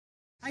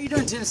How you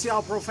doing, Tennessee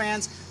All-Pro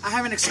fans? I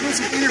have an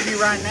exclusive interview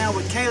right now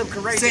with Caleb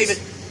Courageous. Save it.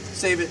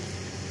 Save it.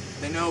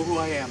 They know who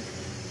I am.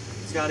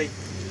 Scotty,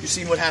 you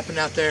seen what happened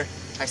out there?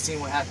 I seen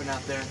what happened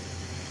out there.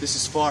 This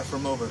is far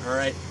from over, all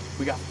right?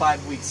 We got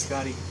 5 weeks,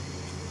 Scotty.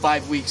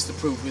 5 weeks to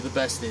prove who the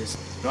best is.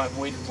 You know, I've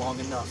waited long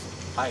enough.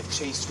 I've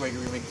chased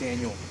Gregory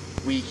McDaniel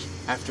week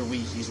after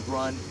week. He's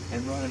run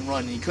and run and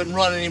run. And he couldn't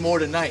run anymore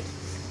tonight.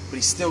 But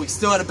he still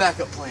had a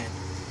backup plan.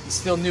 He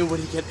still knew what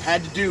he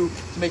had to do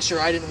to make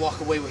sure I didn't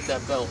walk away with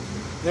that belt.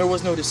 There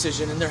was no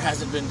decision, and there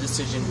hasn't been a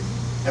decision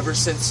ever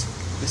since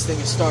this thing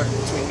has started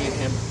between me and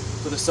him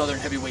for the Southern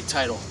Heavyweight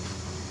title.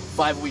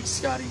 5 weeks,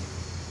 Scotty.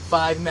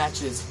 5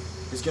 matches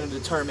is going to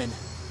determine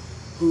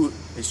who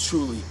is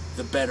truly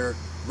the better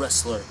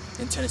wrestler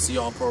in Tennessee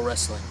All-Pro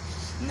Wrestling.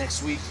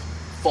 Next week,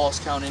 Falls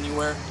Count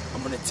Anywhere,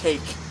 I'm going to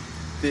take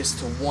this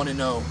to 1-0,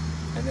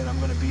 and then I'm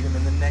going to beat him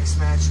in the next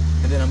match,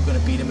 and then I'm going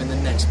to beat him in the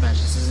next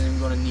match. This isn't even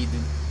going to need to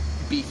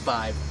beat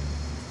 5.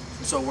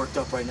 I'm so worked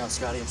up right now,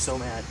 Scotty. I'm so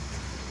mad.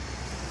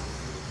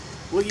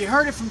 Well, you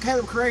heard it from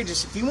Caleb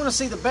Courageous. If you want to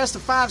see the Best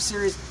of 5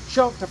 series,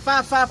 show up to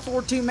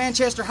 5542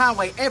 Manchester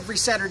Highway every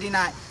Saturday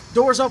night.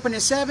 Doors open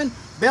at 7,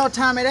 bell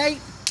time at 8.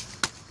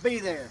 Be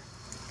there.